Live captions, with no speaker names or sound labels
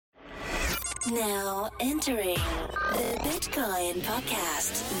Now entering the Bitcoin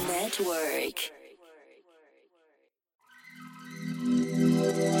Podcast Network.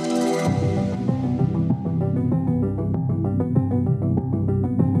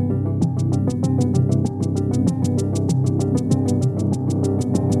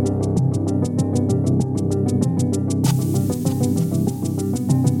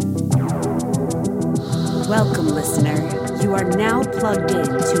 Welcome, listener. You are now plugged in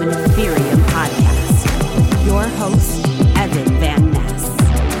to an Ethereum podcast. Your host, Evan Van Ness.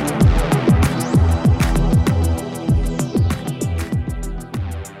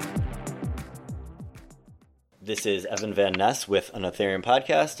 This is Evan Van Ness with an Ethereum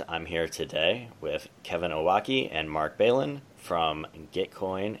podcast. I'm here today with Kevin Owocki and Mark Balin from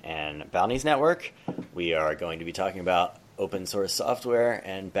Gitcoin and Bounties Network. We are going to be talking about open source software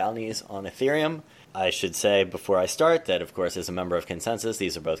and bounties on Ethereum. I should say before I start that, of course, as a member of Consensus,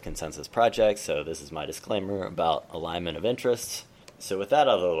 these are both Consensus projects, so this is my disclaimer about alignment of interests. So with that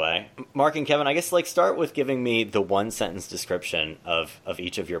out of the way, Mark and Kevin, I guess start with giving me the one-sentence description of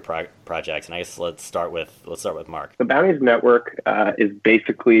each of your projects, and I guess let's start with Mark. The Bounties Network is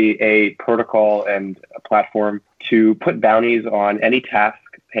basically a protocol and a platform to put bounties on any task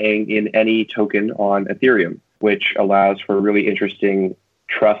paying in any token on Ethereum, which allows for really interesting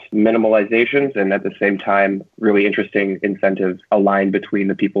trust minimalizations and at the same time really interesting incentives aligned between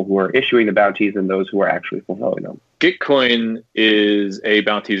the people who are issuing the bounties and those who are actually fulfilling them. Gitcoin is a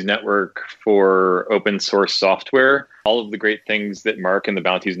bounties network for open source software. All of the great things that Mark and the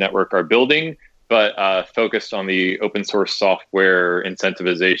Bounties Network are building, but focused on the open source software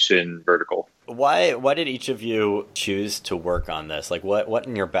incentivization vertical. Why did each of you choose to work on this? What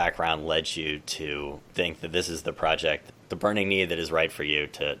in your background led you to think that this is the project, the burning need that is right for you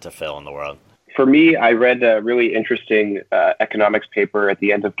to fill in the world? For me, I read a really interesting economics paper at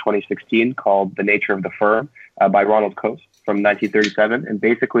the end of 2016 called The Nature of the Firm by Ronald Coase from 1937. And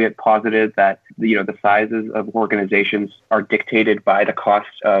basically it posited that, the sizes of organizations are dictated by the cost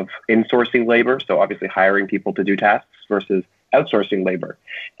of insourcing labor. So obviously hiring people to do tasks versus outsourcing labor.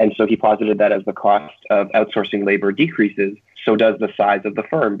 And so he posited that as the cost of outsourcing labor decreases, so does the size of the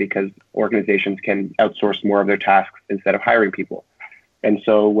firm because organizations can outsource more of their tasks instead of hiring people. And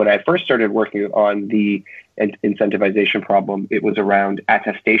so when I first started working on the incentivization problem, it was around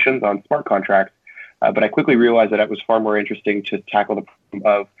attestations on smart contracts. But I quickly realized that it was far more interesting to tackle the problem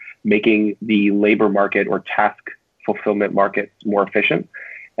of making the labor market or task fulfillment market more efficient.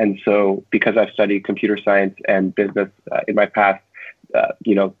 And so because I've studied computer science and business in my past,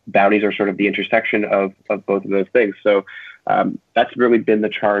 bounties are sort of the intersection of both of those things. So that's really been the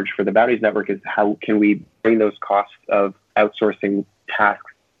charge for the Bounties Network is how can we bring those costs of outsourcing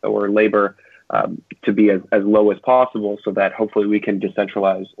tasks or labor to be as low as possible so that hopefully we can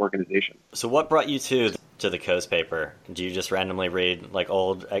decentralize organizations. So what brought you to the Coase paper? Do you just randomly read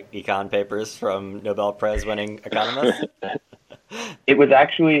old econ papers from Nobel Prize winning economists? It was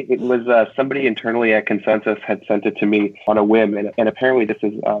somebody internally at Consensus had sent it to me on a whim, and apparently this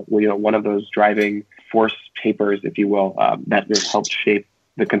is one of those driving force papers, if you will, that has helped shape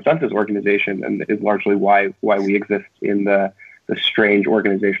the Consensus organization and is largely why we exist in the strange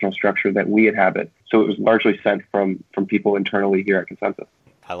organizational structure that we inhabit. So it was largely sent from people internally here at Consensus.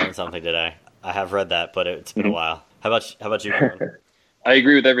 I learned something today. I have read that, but it's been a while. How about you, Kevin? I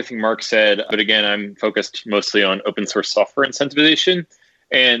agree with everything Mark said, but again, I'm focused mostly on open source software incentivization.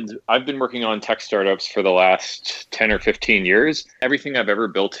 And I've been working on tech startups for the last 10 or 15 years. Everything I've ever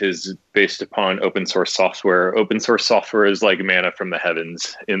built is based upon open source software. Open source software is like manna from the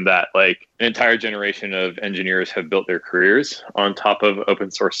heavens in that an entire generation of engineers have built their careers on top of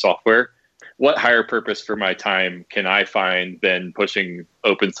open source software. What higher purpose for my time can I find than pushing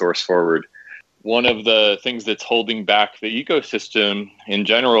open source forward? One of the things that's holding back the ecosystem in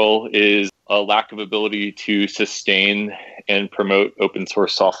general is a lack of ability to sustain and promote open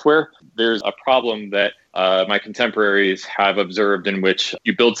source software. There's a problem that my contemporaries have observed in which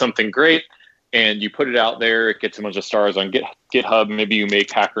you build something great and you put it out there, it gets a bunch of stars on GitHub, maybe you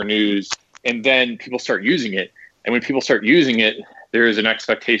make Hacker News, and then people start using it. And when people start using it, there is an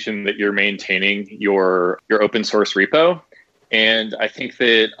expectation that you're maintaining your open source repo. And I think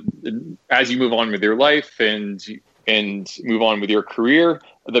that as you move on with your life and move on with your career,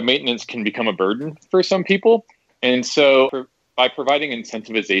 the maintenance can become a burden for some people. And so by providing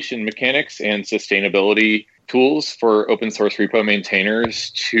incentivization mechanics and sustainability tools for open source repo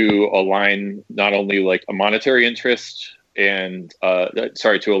maintainers to align not only a monetary interest and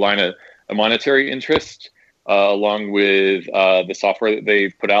to align a monetary interest along with the software that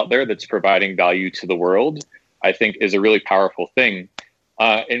they've put out there that's providing value to the world, I think is a really powerful thing.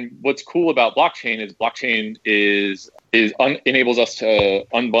 And what's cool about blockchain enables us to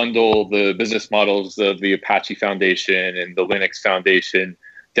unbundle the business models of the Apache Foundation and the Linux Foundation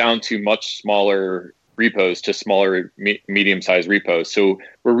down to much smaller repos, to smaller medium-sized repos. So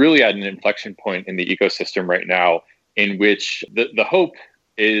we're really at an inflection point in the ecosystem right now, in which the hope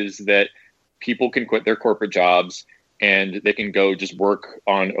is that people can quit their corporate jobs and they can go just work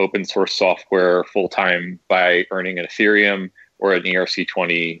on open source software full-time by earning an Ethereum or an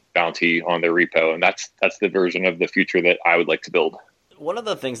ERC20 bounty on their repo. And that's the version of the future that I would like to build. One of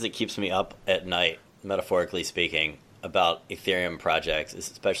the things that keeps me up at night, metaphorically speaking, about Ethereum projects,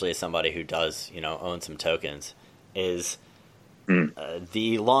 especially as somebody who does, own some tokens, is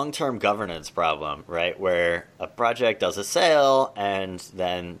the long-term governance problem, right? Where a project does a sale and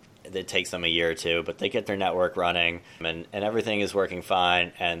then it takes them a year or two, but they get their network running and everything is working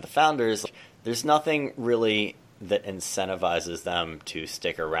fine. And the founders, there's nothing really that incentivizes them to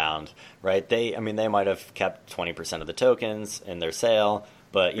stick around, right? They might have kept 20% of the tokens in their sale,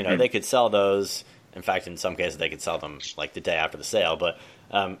 but, they could sell those. In fact, in some cases, they could sell them like the day after the sale. But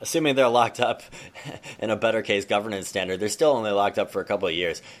assuming they're locked up in a better case governance standard, they're still only locked up for a couple of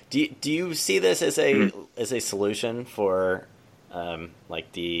years. Do you see this as a solution for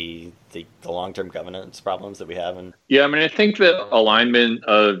the long-term governance problems that we have? Yeah, I think that alignment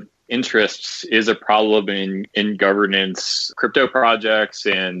of interests is a problem in governance crypto projects.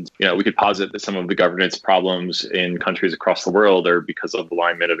 And, we could posit that some of the governance problems in countries across the world are because of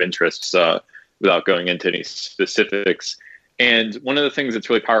alignment of interests, without going into any specifics. And one of the things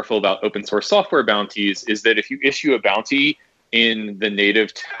that's really powerful about open source software bounties is that if you issue a bounty in the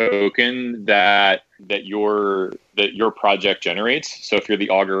native token that your project generates, so if you're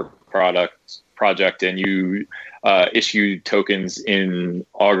the Augur project and you issue tokens in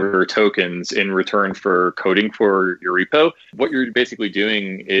Augur tokens in return for coding for your repo, what you're basically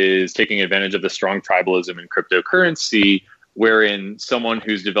doing is taking advantage of the strong tribalism in cryptocurrency, wherein someone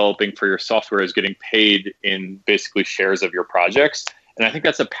who's developing for your software is getting paid in basically shares of your projects. And I think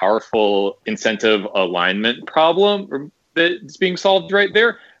that's a powerful incentive alignment problem that's being solved right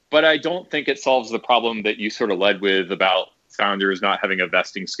there. But I don't think it solves the problem that you sort of led with about founders not having a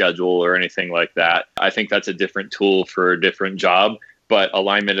vesting schedule or anything like that. I think that's a different tool for a different job, but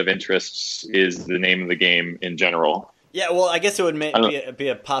alignment of interests is the name of the game in general. Yeah, well, I guess it would be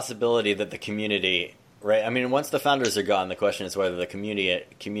a possibility that the community... Right. Once the founders are gone, the question is whether the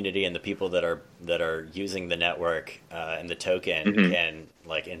community and the people that are using the network and the token can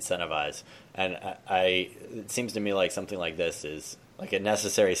incentivize. And it seems to me like something like this is like a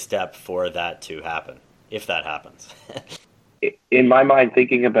necessary step for that to happen, if that happens. In my mind,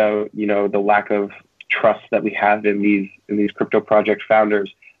 thinking about the lack of trust that we have in these crypto project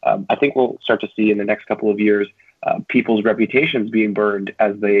founders, I think we'll start to see in the next couple of years people's reputations being burned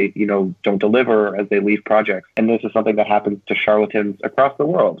as they, don't deliver, as they leave projects. And this is something that happens to charlatans across the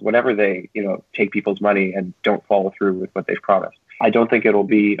world whenever they, take people's money and don't follow through with what they've promised. I don't think it'll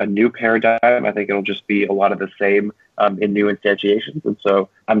be a new paradigm. I think it'll just be a lot of the same in new instantiations. And so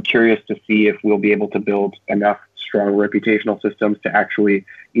I'm curious to see if we'll be able to build enough strong reputational systems to actually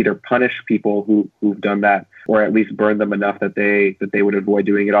either punish people who've done that, or at least burn them enough that they would avoid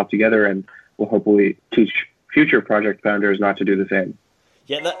doing it altogether, and will hopefully teach future project founders not to do the same.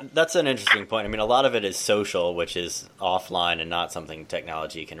 Yeah, that's an interesting point. A lot of it is social, which is offline and not something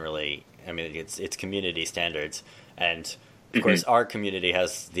technology can really... it's community standards. And, of course, our community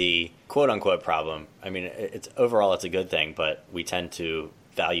has the quote-unquote problem. It's overall it's a good thing, but we tend to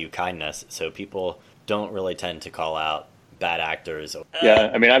value kindness, so people don't really tend to call out bad actors. Yeah,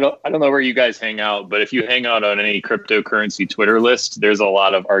 I don't know where you guys hang out, but if you hang out on any cryptocurrency Twitter list, there's a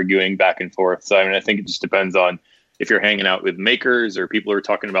lot of arguing back and forth. So I think it just depends on if you're hanging out with makers or people who are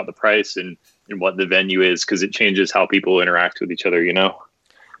talking about the price and what the venue is, because it changes how people interact with each other,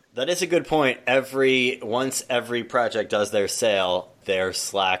 That is a good point. Once every project does their sale, their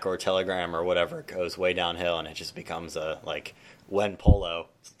Slack or Telegram or whatever goes way downhill, and it just becomes a when Polo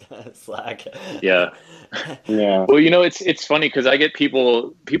Slack. Yeah. Yeah. Well, it's funny because I get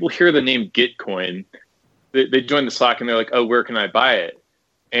people hear the name Gitcoin, they join the Slack and they're like, oh, where can I buy it?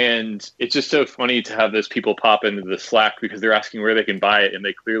 And it's just so funny to have those people pop into the Slack because they're asking where they can buy it, and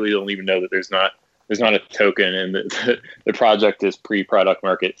they clearly don't even know that there's not a token, and the project is pre-product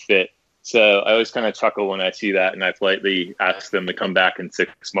market fit. So I always kind of chuckle when I see that, and I politely ask them to come back in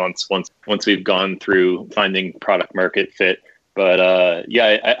 6 months once we've gone through finding product market fit. But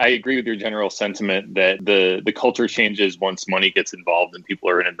I agree with your general sentiment that the culture changes once money gets involved and people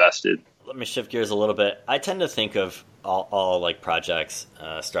are invested. Let me shift gears a little bit. I tend to think of all projects,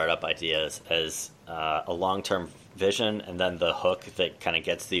 startup ideas as a long-term vision and then the hook that kind of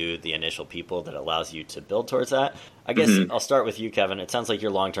gets you the initial people that allows you to build towards that. I guess I'll start with you, Kevin. It sounds like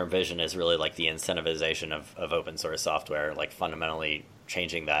your long-term vision is really like the incentivization of open source software, like fundamentally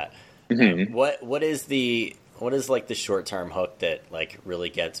changing that. What is like the short-term hook that like really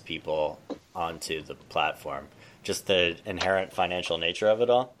gets people onto the platform? Just the inherent financial nature of it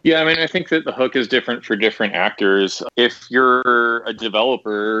all? Yeah, I mean, I think that the hook is different for different actors. If you're a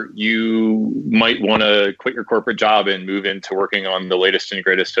developer, you might want to quit your corporate job and move into working on the latest and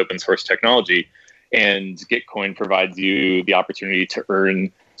greatest open source technology. And Gitcoin provides you the opportunity to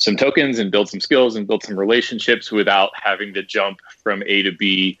earn some tokens and build some skills and build some relationships without having to jump from A to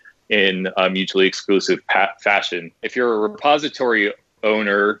B in a mutually exclusive fashion. If you're a repository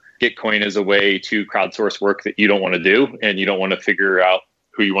owner, Gitcoin is a way to crowdsource work that you don't want to do and you don't want to figure out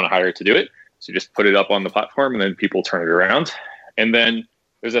who you want to hire to do it. So just put it up on the platform and then people turn it around. And then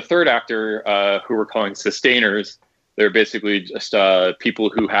there's a third actor who we're calling sustainers. They're basically just people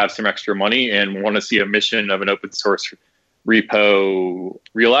who have some extra money and want to see a mission of an open source repo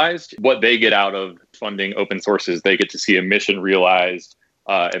realized. What they get out of funding open sources, they get to see a mission realized.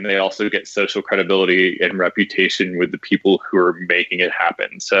 And they also get social credibility and reputation with the people who are making it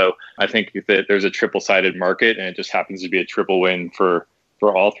happen. So I think that there's a triple-sided market, and it just happens to be a triple win for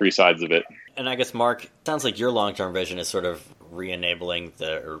all three sides of it. And I guess, Mark, it sounds like your long-term vision is sort of re-enabling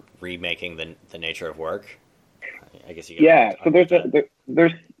or remaking the nature of work. I guess you. So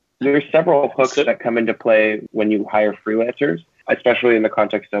there's several hooks that come into play when you hire freelancers, especially in the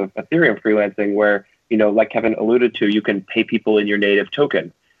context of Ethereum freelancing, where like Kevin alluded to, you can pay people in your native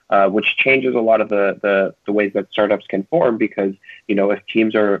token, which changes a lot of the ways that startups can form, because, if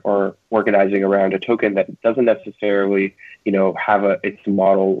teams are organizing around a token that doesn't necessarily, have its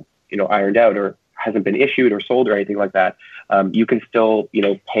model, ironed out or hasn't been issued or sold or anything like that, you can still,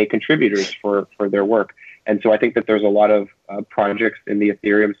 pay contributors for their work. And so I think that there's a lot of projects in the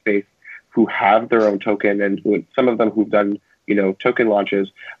Ethereum space who have their own token, and some of them who've done token launches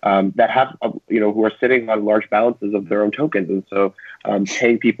that have, who are sitting on large balances of their own tokens. And so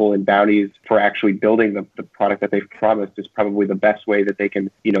paying people in bounties for actually building the product that they've promised is probably the best way that they can,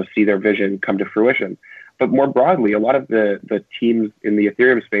 see their vision come to fruition. But more broadly, a lot of the teams in the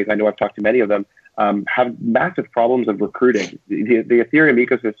Ethereum space, I know I've talked to many of them, have massive problems of recruiting. The Ethereum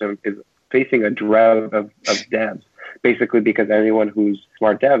ecosystem is facing a drought of devs, basically because anyone who's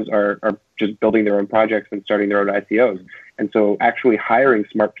smart devs are just building their own projects and starting their own ICOs. And so actually hiring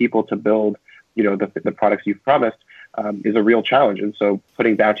smart people to build, the products you've promised is a real challenge. And so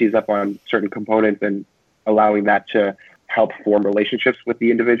putting bounties up on certain components and allowing that to help form relationships with the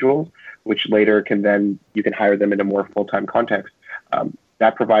individuals, which later you can hire them in a more full-time context.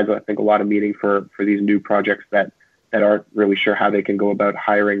 That provides, I think, a lot of meaning for these new projects that aren't really sure how they can go about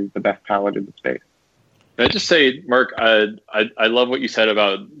hiring the best talent in the space. Can I just say, Mark, I love what you said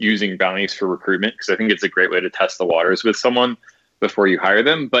about using bounties for recruitment, because I think it's a great way to test the waters with someone before you hire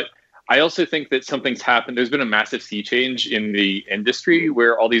them. But I also think that something's happened. There's been a massive sea change in the industry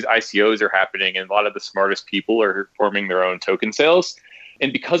where all these ICOs are happening and a lot of the smartest people are forming their own token sales.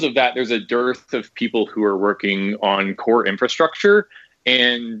 And because of that, there's a dearth of people who are working on core infrastructure.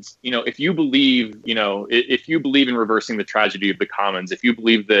 And, if you believe in reversing the tragedy of the commons, if you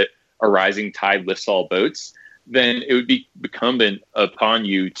believe that a rising tide lifts all boats, then it would be incumbent upon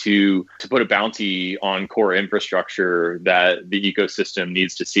you to put a bounty on core infrastructure that the ecosystem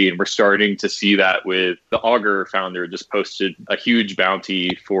needs to see. And we're starting to see that with the Augur founder just posted a huge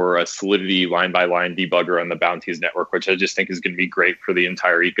bounty for a Solidity line-by-line debugger on the Bounties network, which I just think is going to be great for the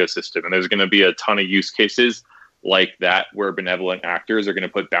entire ecosystem. And there's going to be a ton of use cases like that where benevolent actors are going to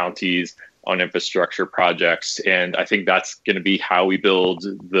put bounties on infrastructure projects. And I think that's going to be how we build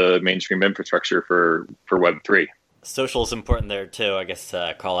the mainstream infrastructure for Web3. Social is important there too. I guess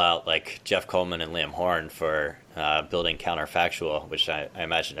call out like Jeff Coleman and Liam Horn for building Counterfactual, which I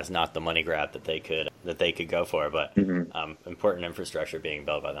imagine is not the money grab that they could go for, but important infrastructure being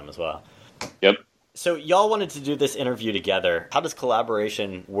built by them as well. Yep. So y'all wanted to do this interview together. How does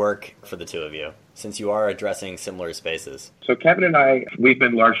collaboration work for the two of you, since you are addressing similar spaces? So Kevin and I, we've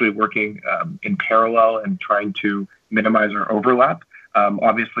been largely working in parallel and trying to minimize our overlap.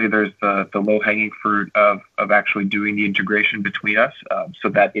 Obviously, there's the low-hanging fruit of actually doing the integration between us, so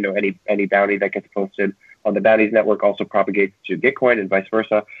that any bounty that gets posted on the Bounties network also propagates to Gitcoin and vice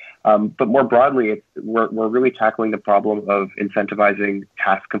versa. But more broadly, we're really tackling the problem of incentivizing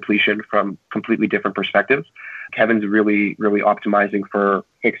task completion from completely different perspectives. Kevin's really, really optimizing for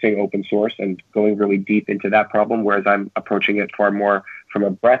fixing open source and going really deep into that problem, whereas I'm approaching it far more from a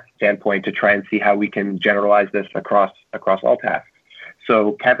breadth standpoint to try and see how we can generalize this across all tasks.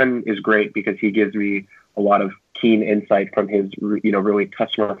 So Kevin is great because he gives me a lot of keen insight from his, really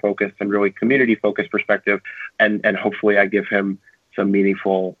customer focused and really community focused perspective. And hopefully I give him some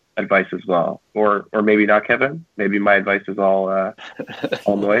meaningful advice as well, or maybe not, Kevin. Maybe my advice is all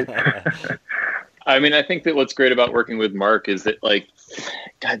noise. I mean, I think that what's great about working with Mark is that, like,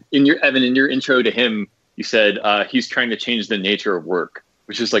 God, in your intro to him, you said he's trying to change the nature of work,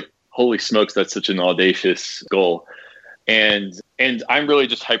 which is like, holy smokes, that's such an audacious goal. And I'm really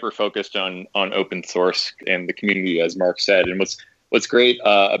just hyper focused on open source and the community, as Mark said. And what's great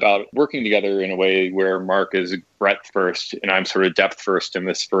about working together in a way where Mark is breadth first and I'm sort of depth first in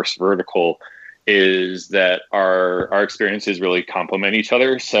this first vertical is that our experiences really complement each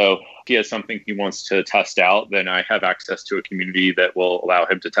other. So if he has something he wants to test out, then I have access to a community that will allow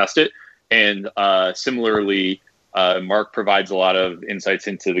him to test it. And similarly, Mark provides a lot of insights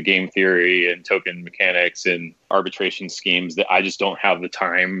into the game theory and token mechanics and arbitration schemes that I just don't have the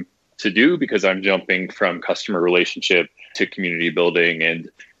time to do because I'm jumping from customer relationship to community building, and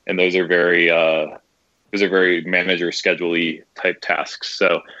those are very manager schedule-y type tasks.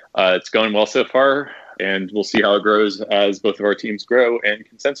 So it's going well so far, and we'll see how it grows as both of our teams grow and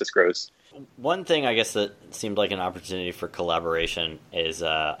Consensus grows. One thing I guess that seemed like an opportunity for collaboration is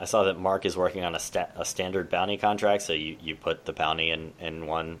I saw that Mark is working on a standard bounty contract. So you put the bounty in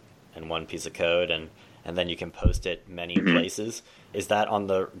one piece of code and then you can post it many places. Is that on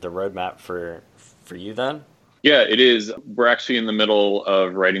the roadmap for you then? Yeah, it is. We're actually in the middle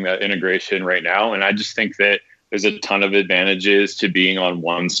of writing that integration right now. And I just think that there's a ton of advantages to being on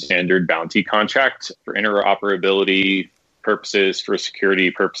one standard bounty contract for interoperability purposes, for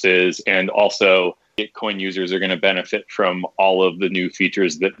security purposes, and also Bitcoin users are going to benefit from all of the new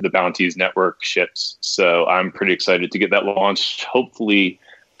features that the Bounties network ships. So I'm pretty excited to get that launched. Hopefully,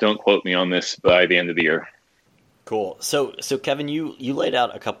 don't quote me on this, by the end of the year. Cool. So Kevin, you laid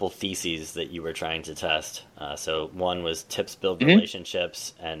out a couple theses that you were trying to test. So one was tips build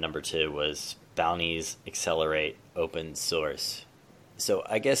relationships, and number two was bounties accelerate open source. So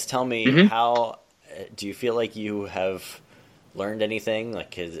I guess tell me, how do you feel like you have learned anything?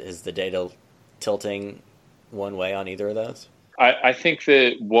 Like, is the data tilting one way on either of those? I think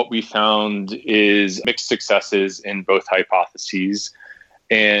that what we found is mixed successes in both hypotheses.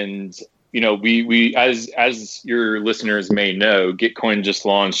 And, we as your listeners may know, Gitcoin just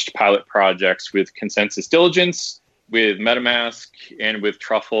launched pilot projects with Consensus Diligence, with MetaMask, and with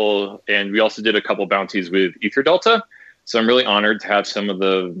Truffle. And we also did a couple bounties with EtherDelta. So I'm really honored to have some of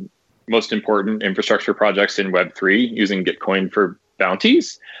the most important infrastructure projects in Web3 using Gitcoin for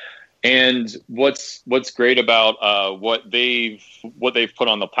bounties. And what's great about what they've put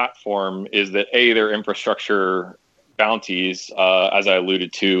on the platform is that their infrastructure bounties, as I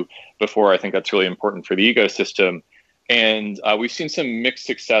alluded to before, I think that's really important for the ecosystem. And we've seen some mixed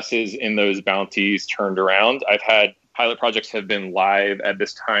successes in those bounties turned around. I've had pilot projects have been live at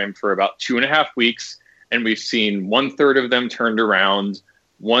this time for about 2.5 weeks, and we've seen 1/3 of them turned around,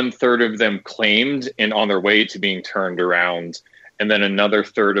 1/3 of them claimed and on their way to being turned around, and then another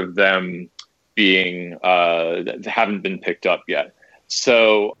third of them being haven't been picked up yet.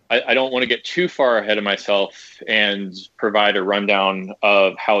 So I don't want to get too far ahead of myself and provide a rundown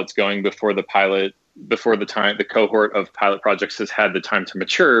of how it's going before the cohort of pilot projects has had the time to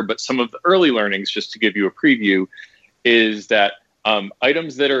mature. But some of the early learnings, just to give you a preview, is that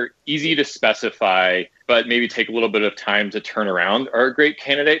items that are easy to specify but maybe take a little bit of time to turn around are a great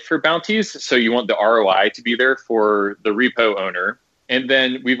candidate for bounties. So you want the ROI to be there for the repo owner. And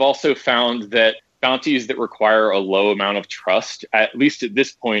then we've also found that bounties that require a low amount of trust, at least at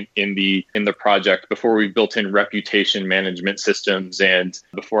this point in the project, before we've built in reputation management systems and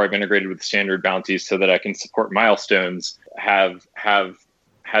before I've integrated with standard bounties so that I can support milestones, have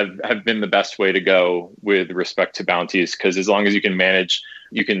been the best way to go with respect to bounties. Because as long as you can manage,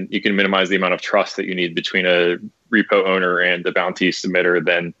 you can minimize the amount of trust that you need between a repo owner and the bounty submitter,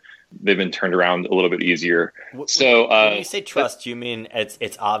 then they've been turned around a little bit easier. So when you say trust, you mean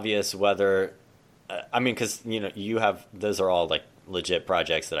it's obvious whether because you have, those are all like legit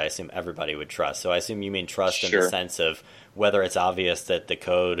projects that I assume everybody would trust. So I assume you mean trust in the sense of whether it's obvious that the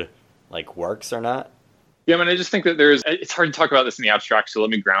code like works or not. Yeah, I just think that it's hard to talk about this in the abstract, so let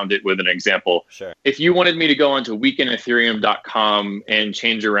me ground it with an example. Sure. If you wanted me to go onto weekindethereum.com and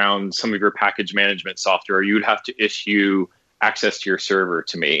change around some of your package management software, you would have to issue access to your server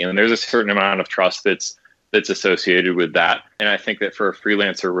to me. And there's a certain amount of trust that's associated with that. And I think that for a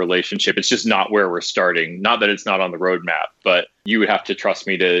freelancer relationship, it's just not where we're starting. Not that it's not on the roadmap, but you would have to trust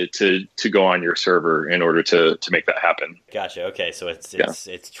me to go on your server in order to make that happen. Gotcha. Okay, so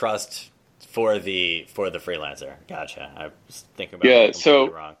it's trust for the freelancer. Gotcha. I was thinking about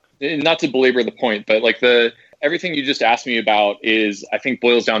so wrong. Not to belabor the point, but like everything you just asked me about is, I think,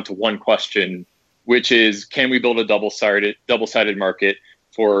 boils down to one question, which is, can we build a double-sided market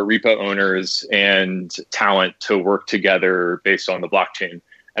for repo owners and talent to work together based on the blockchain?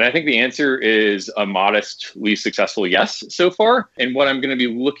 And I think the answer is a modestly successful yes so far. And what I'm going to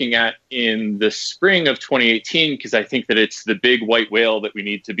be looking at in the spring of 2018, because I think that it's the big white whale that we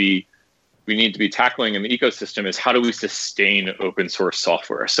need to be tackling in the ecosystem, is how do we sustain open source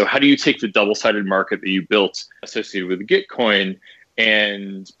software? So how do you take the double-sided market that you built associated with Gitcoin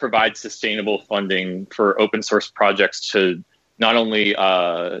and provide sustainable funding for open source projects to not only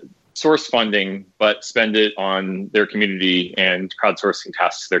source funding, but spend it on their community and crowdsourcing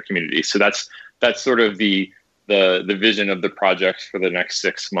tasks to their community? So that's sort of the vision of the project for the next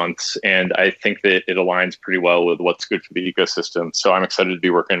 6 months. And I think that it aligns pretty well with what's good for the ecosystem. So I'm excited to be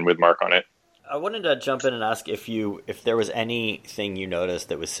working with Mark on it. I wanted to jump in and ask if there was anything you noticed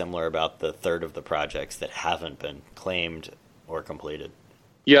that was similar about the third of the projects that haven't been claimed or completed.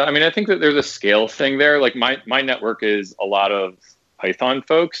 Yeah, I mean, I think that there's a scale thing there. Like my network is a lot of Python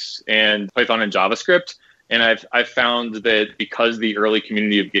folks and Python and JavaScript. And I've found that because the early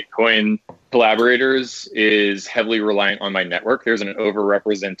community of Gitcoin collaborators is heavily reliant on my network, there's an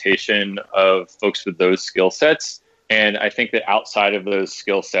overrepresentation of folks with those skill sets. And I think that outside of those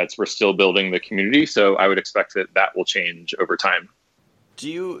skill sets, we're still building the community. So I would expect that will change over time.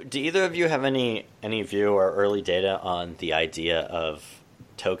 Do either of you have any view or early data on the idea of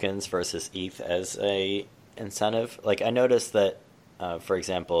tokens versus ETH as a incentive? Like, I noticed that, for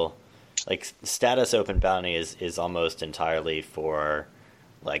example, like status open bounty is almost entirely for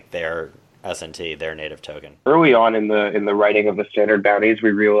like their S&T, their native token. Early on in the writing of the standard bounties,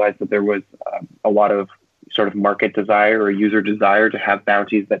 we realized that there was a lot of sort of market desire or user desire to have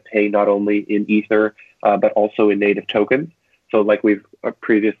bounties that pay not only in Ether, but also in native tokens. So like we've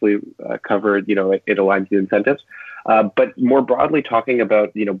previously covered, it aligns the incentives. But more broadly talking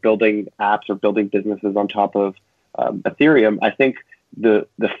about, building apps or building businesses on top of Ethereum, I think the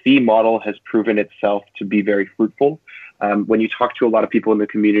fee model has proven itself to be very fruitful. When you talk to a lot of people in the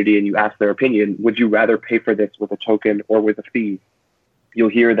community and you ask their opinion, would you rather pay for this with a token or with a fee? You'll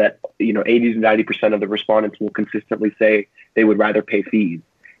hear that 80 to 90% of the respondents will consistently say they would rather pay fees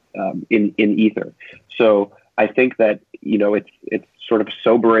in Ether. So I think that it's sort of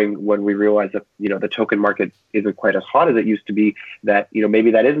sobering when we realize that the token market isn't quite as hot as it used to be. That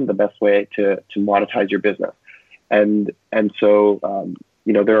maybe that isn't the best way to monetize your business. And so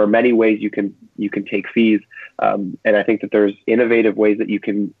there are many ways you can take fees, and I think that there's innovative ways that you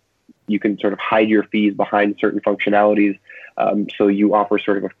can sort of hide your fees behind certain functionalities. So you offer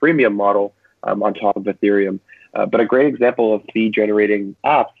sort of a freemium model on top of Ethereum. But a great example of fee generating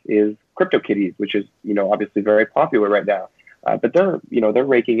apps is CryptoKitties, which is obviously very popular right now. But they're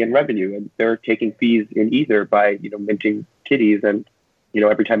raking in revenue and they're taking fees in Ether by minting kitties, and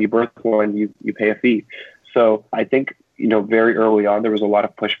every time you birth one you pay a fee. So I think very early on there was a lot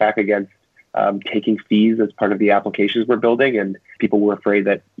of pushback against taking fees as part of the applications we're building, and people were afraid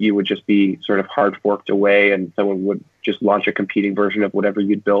that you would just be sort of hard forked away and someone would just launch a competing version of whatever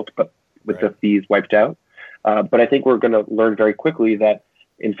you'd built, but with the fees wiped out. But I think we're going to learn very quickly that,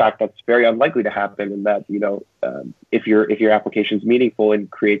 in fact, that's very unlikely to happen, and that if your application is meaningful and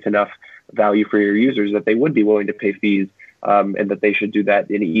creates enough value for your users, that they would be willing to pay fees, and that they should do that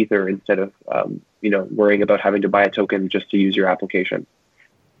in Ether instead of worrying about having to buy a token just to use your application.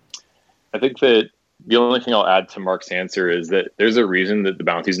 I think that the only thing I'll add to Mark's answer is that there's a reason that the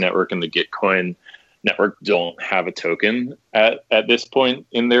Bounties Network and the Gitcoin network don't have a token at this point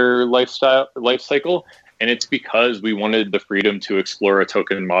in their life cycle. And it's because we wanted the freedom to explore a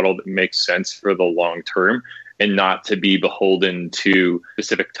token model that makes sense for the long term and not to be beholden to a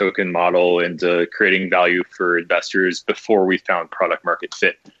specific token model and creating value for investors before we found product market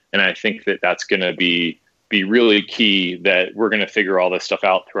fit. And I think that that's going to be really key, that we're going to figure all this stuff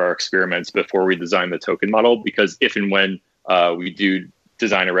out through our experiments before we design the token model, because if and when we do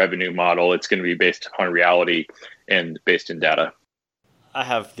design a revenue model, it's going to be based upon reality and based in data. I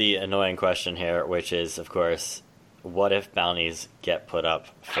have the annoying question here, which is, of course, what if bounties get put up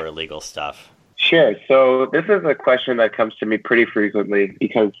for illegal stuff? Sure. So this is a question that comes to me pretty frequently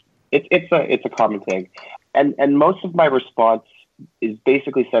because it's a common thing. And most of my response is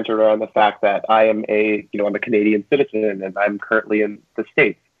basically centered around the fact that I am I'm a Canadian citizen and I'm currently in the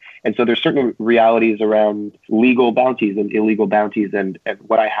States. And so there's certain realities around legal bounties and illegal bounties and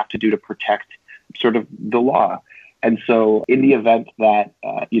what I have to do to protect sort of the law. And so in the event that,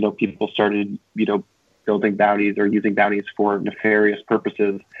 people started, building bounties or using bounties for nefarious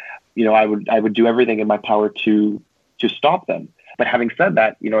purposes, I would do everything in my power to stop them. But having said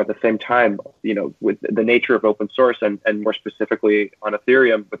that, at the same time, with the nature of open source and more specifically on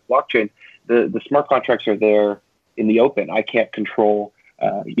Ethereum with blockchain, the smart contracts are there in the open. I can't control,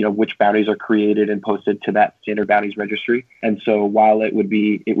 which bounties are created and posted to that standard bounties registry. And so while it would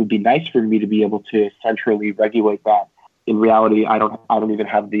be nice for me to be able to centrally regulate that, in reality, I don't even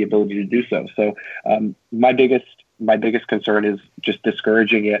have the ability to do so. So my biggest concern is just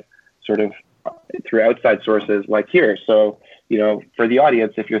discouraging it sort of through outside sources like here. So, for the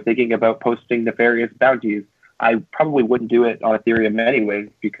audience, if you're thinking about posting nefarious bounties, I probably wouldn't do it on Ethereum anyway,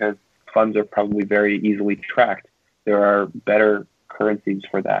 because funds are probably very easily tracked. There are better currencies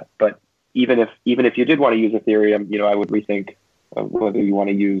for that. But even if you did want to use Ethereum, I would rethink whether you want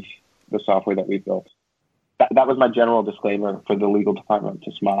to use the software that we've built. That was my general disclaimer for the legal department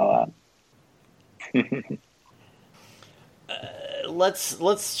to smile at.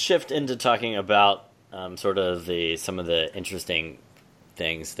 Let's shift into talking about sort of some of the interesting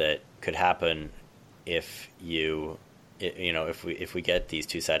things that could happen if we get these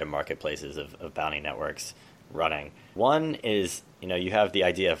two-sided marketplaces of bounty networks running. One is, you have the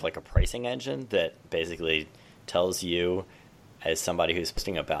idea of like a pricing engine that basically tells you, as somebody who's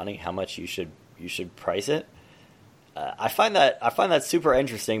posting a bounty, how much you should price it. I find that super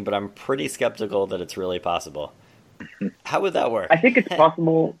interesting, but I'm pretty skeptical that it's really possible. How would that work? I think it's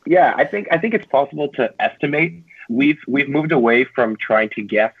possible. Yeah, I think it's possible to estimate. We've moved away from trying to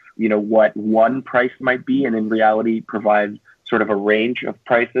guess, what one price might be, and in reality provide sort of a range of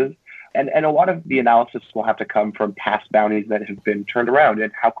prices. And a lot of the analysis will have to come from past bounties that have been turned around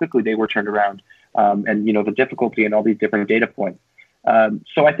and how quickly they were turned around, and the difficulty and all these different data points.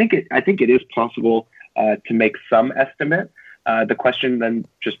 So I think it is possible to make some estimate. The question then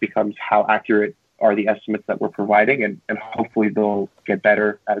just becomes how accurate are the estimates that we're providing, and hopefully they'll get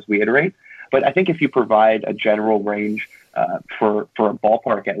better as we iterate. But I think if you provide a general range for a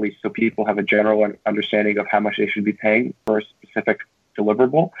ballpark, at least, so people have a general understanding of how much they should be paying for a specific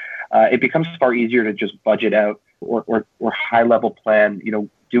deliverable, it becomes far easier to just budget out or high level plan.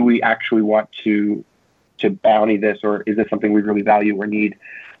 Do we actually want to bounty this, or is this something we really value or need?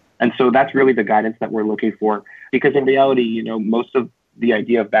 And so that's really the guidance that we're looking for, because in reality, most of the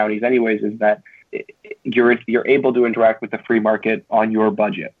idea of bounties anyways is that you're able to interact with the free market on your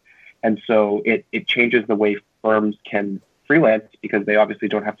budget. And so it changes the way firms can freelance, because they obviously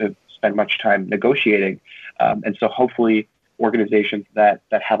don't have to spend much time negotiating. And so hopefully organizations that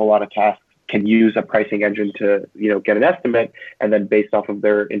have a lot of tasks can use a pricing engine to, get an estimate, and then based off of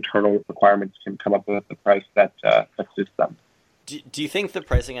their internal requirements can come up with a price that suits them. Do you think the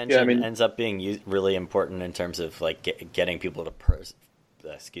pricing engine ends up being really important in terms of like getting people to post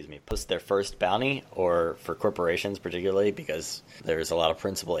their first bounty, or for corporations particularly, because there's a lot of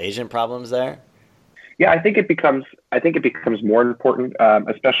principal agent problems there? Yeah, I think it becomes more important,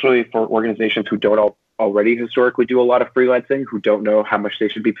 especially for organizations who don't already historically do a lot of freelancing, who don't know how much they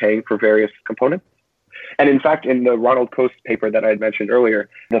should be paying for various components. And in fact, in the Ronald Coase paper that I had mentioned earlier,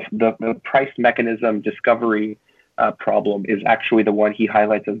 the price mechanism discovery problem is actually the one he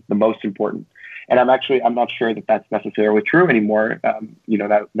highlights as the most important. And I'm not sure that that's necessarily true anymore,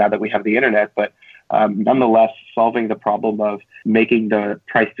 now that we have the internet, but nonetheless, solving the problem of making the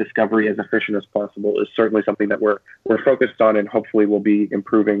price discovery as efficient as possible is certainly something that we're focused on, and hopefully will be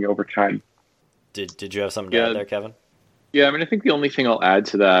improving over time. Did you have something to add there, Kevin? Yeah, I think the only thing I'll add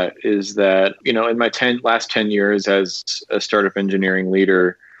to that is that, in my last 10 years as a startup engineering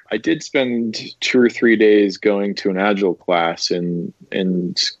leader, I did spend 2 or 3 days going to an Agile class and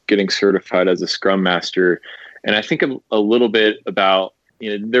getting certified as a Scrum Master. And I think a little bit about,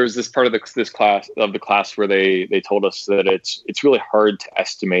 there was this part of the class where they told us that it's really hard to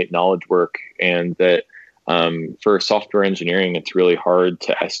estimate knowledge work, and that for software engineering, it's really hard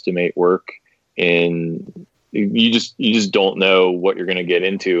to estimate work. You just don't know what you're going to get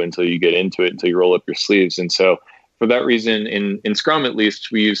into until you get into it, until you roll up your sleeves. And so for that reason, in Scrum, at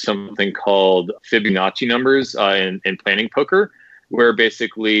least, we use something called Fibonacci numbers in planning poker, where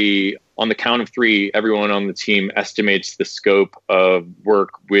basically on the count of 3, everyone on the team estimates the scope of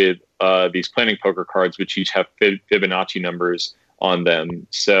work with these planning poker cards, which each have Fibonacci numbers on them.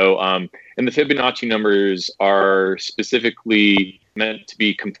 So, and the Fibonacci numbers are specifically meant to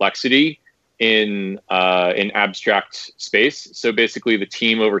be complexity in abstract space. So basically, the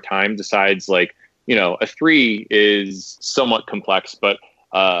team over time decides, a 3 is somewhat complex, but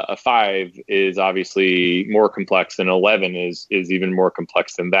a 5 is obviously more complex, and 11 is even more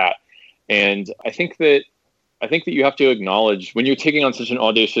complex than that. And I think that you have to acknowledge, when you're taking on such an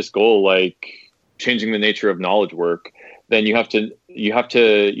audacious goal like changing the nature of knowledge work, then you have to you have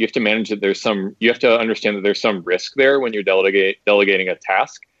to manage that you have to understand that there's some risk there when you're delegating a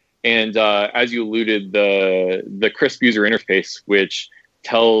task. And as you alluded, the crisp user interface, which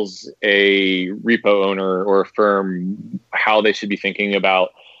tells a repo owner or a firm how they should be thinking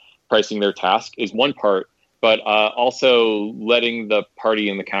about pricing their task, is one part. But also letting the party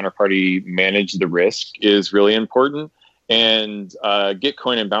and the counterparty manage the risk is really important. And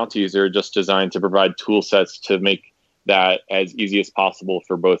Gitcoin and bounties are just designed to provide tool sets to make that as easy as possible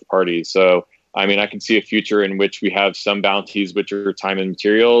for both parties. So, I mean, I can see a future in which we have some bounties which are time and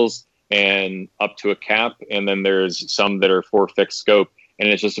materials and up to a cap, and then there's some that are for fixed scope. And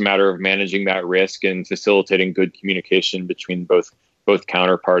it's just a matter of managing that risk and facilitating good communication between both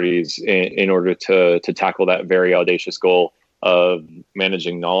counterparties in order to tackle that very audacious goal of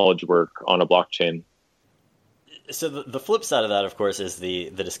managing knowledge work on a blockchain. So the flip side of that, of course, is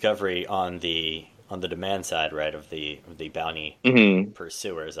the discovery on the demand side, right, of the bounty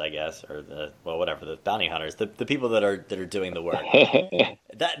pursuers, I guess, or the bounty hunters, the people that are doing the work.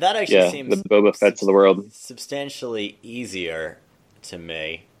 that actually seems the Boba Fetts of the world substantially easier to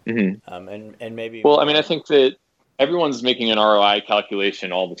me. And maybe I mean, I think that everyone's making an ROI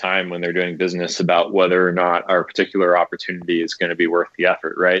calculation all the time when they're doing business about whether or not our particular opportunity is going to be worth the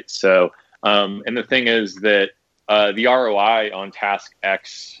effort, right? So, and the thing is that the ROI on task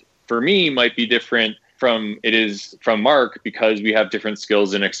X for me might be different from Mark, because we have different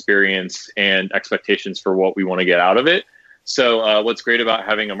skills and experience and expectations for what we want to get out of it. So what's great about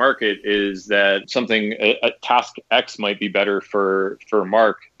having a market is that a task X might be better for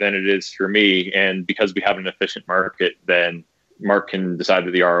Mark than it is for me. And because we have an efficient market, then Mark can decide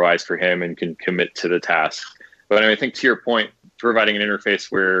that the ROI is for him and can commit to the task. But I think to your point, providing an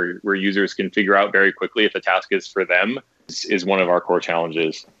interface where users can figure out very quickly if a task is for them is one of our core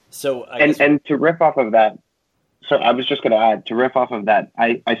challenges. So and to riff off of that, so I was just going to add, to riff off of that,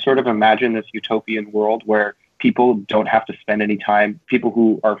 I sort of imagine this utopian world where people don't have to spend any time. People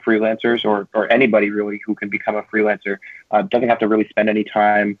who are freelancers or anybody really who can become a freelancer doesn't have to really spend any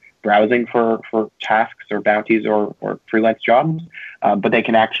time browsing for tasks or bounties or freelance jobs, but they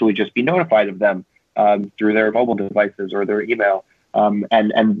can actually just be notified of them through their mobile devices or their email.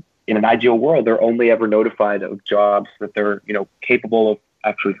 And in an ideal world, they're only ever notified of jobs that they're capable of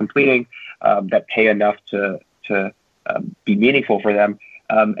actually completing, that pay enough to be meaningful for them.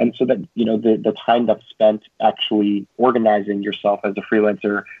 And so that, the time that's spent actually organizing yourself as a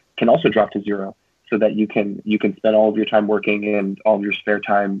freelancer can also drop to zero, so that you can spend all of your time working and all of your spare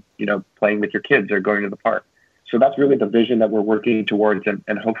time, playing with your kids or going to the park. So that's really the vision that we're working towards.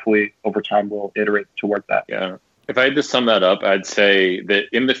 And hopefully over time we'll iterate towards that. Yeah. If I had to sum that up, I'd say that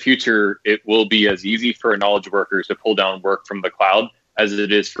in the future, it will be as easy for a knowledge worker to pull down work from the cloud as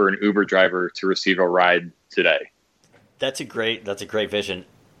it is for an Uber driver to receive a ride today. That's a great vision.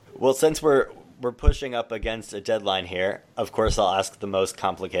 Well, since we're pushing up against a deadline here, of course, I'll ask the most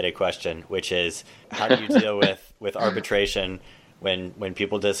complicated question, which is, how do you deal with arbitration when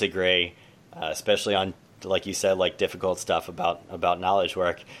people disagree, especially on, like you said, like difficult stuff about knowledge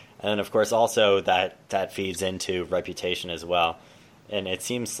work? And then, of course, also that feeds into reputation as well. And it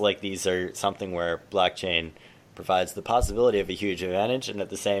seems like these are something where blockchain provides the possibility of a huge advantage, and at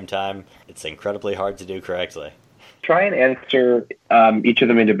the same time, it's incredibly hard to do correctly. Try and answer each of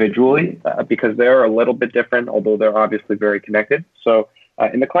them individually because they're a little bit different, although they're obviously very connected. So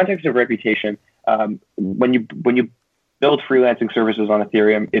in the context of reputation, when you build freelancing services on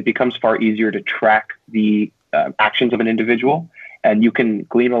Ethereum, it becomes far easier to track the actions of an individual. And you can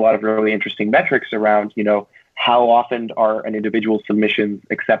glean a lot of really interesting metrics around, how often are an individual's submissions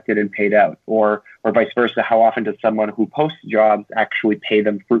accepted and paid out, or vice versa, how often does someone who posts jobs actually pay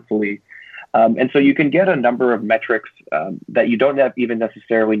them fruitfully? And so you can get a number of metrics that you don't even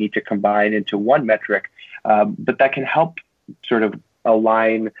necessarily need to combine into one metric, but that can help sort of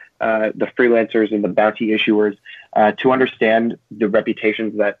align the freelancers and the bounty issuers to understand the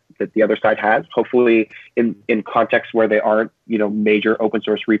reputations that the other side has, hopefully in contexts where they aren't, major open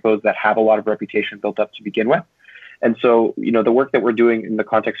source repos that have a lot of reputation built up to begin with. And so, the work that we're doing in the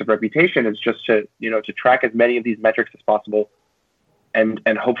context of reputation is just to track as many of these metrics as possible and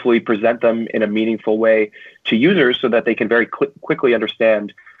hopefully present them in a meaningful way to users so that they can very quickly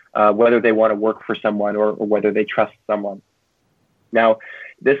understand whether they want to work for someone or whether they trust someone. Now,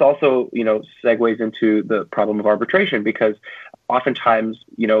 this also, segues into the problem of arbitration, because oftentimes,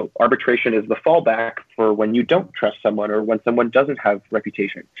 arbitration is the fallback for when you don't trust someone or when someone doesn't have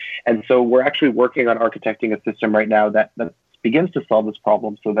reputation. And so we're actually working on architecting a system right now that begins to solve this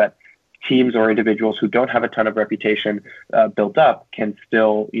problem so that teams or individuals who don't have a ton of reputation built up can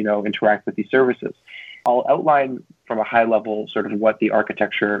still, interact with these services. I'll outline from a high level sort of what the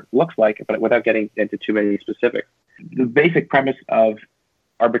architecture looks like, but without getting into too many specifics. The basic premise of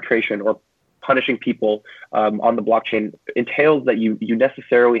arbitration or punishing people on the blockchain entails that you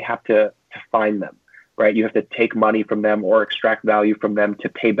necessarily have to find them, right? You have to take money from them or extract value from them to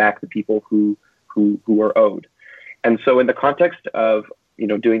pay back the people who are owed. And so in the context of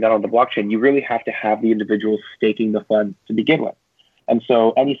doing that on the blockchain, you really have to have the individuals staking the funds to begin with. And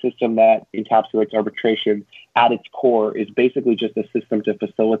so any system that encapsulates arbitration at its core is basically just a system to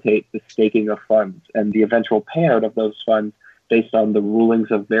facilitate the staking of funds and the eventual payout of those funds based on the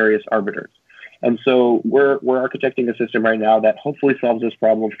rulings of various arbiters. And so we're architecting a system right now that hopefully solves this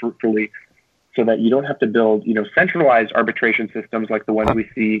problem fruitfully, so that you don't have to build centralized arbitration systems like the ones we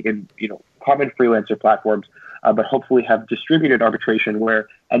see in common freelancer platforms, but hopefully have distributed arbitration where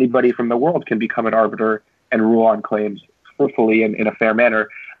anybody from the world can become an arbiter and rule on claims fruitfully in a fair manner,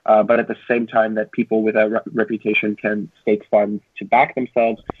 but at the same time that people with a reputation can stake funds to back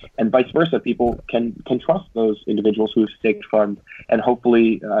themselves, and vice versa. People can trust those individuals who have staked funds and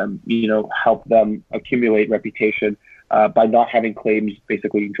hopefully help them accumulate reputation by not having claims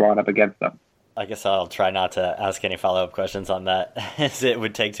basically drawn up against them. I guess I'll try not to ask any follow-up questions on that, as it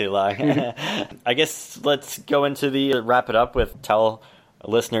would take too long. I guess let's go into wrap it up with tell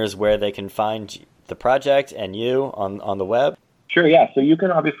listeners where they can find the project and you on the web. Sure, yeah. So you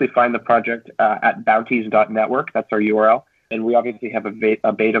can obviously find the project at bounties.network. That's our URL. And we obviously have a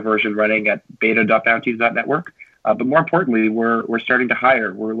beta version running at beta.bounties.network. But more importantly, we're starting to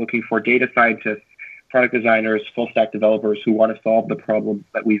hire. We're looking for data scientists, product designers, full stack developers who want to solve the problems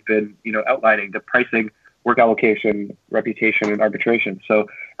that we've been outlining: the pricing, work allocation, reputation, and arbitration. So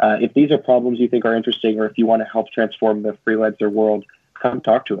if these are problems you think are interesting, or if you want to help transform the freelancer world, come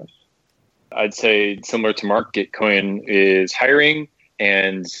talk to us. I'd say similar to Mark, Gitcoin is hiring,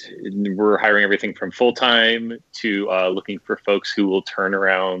 and we're hiring everything from full-time to looking for folks who will turn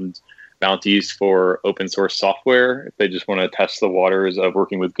around bounties for open source software if they just want to test the waters of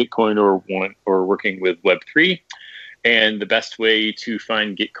working with Gitcoin or working with Web3. And the best way to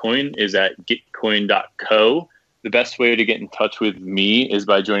find Gitcoin is at gitcoin.co. The best way to get in touch with me is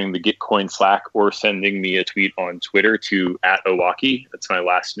by joining the Gitcoin Slack or sending me a tweet on Twitter to @Owaki. That's my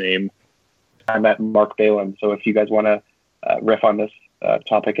last name. I'm at Mark Balin. So if you guys want to riff on this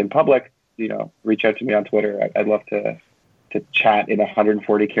topic in public, reach out to me on Twitter. I'd love to chat in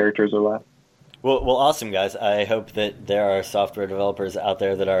 140 characters or less. Well, awesome, guys. I hope that there are software developers out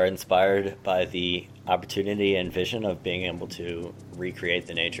there that are inspired by the opportunity and vision of being able to recreate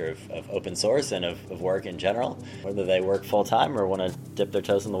the nature of open source and of work in general, whether they work full-time or want to dip their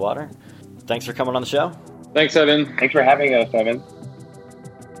toes in the water. Thanks for coming on the show. Thanks, Evan. Thanks for having us, Evan.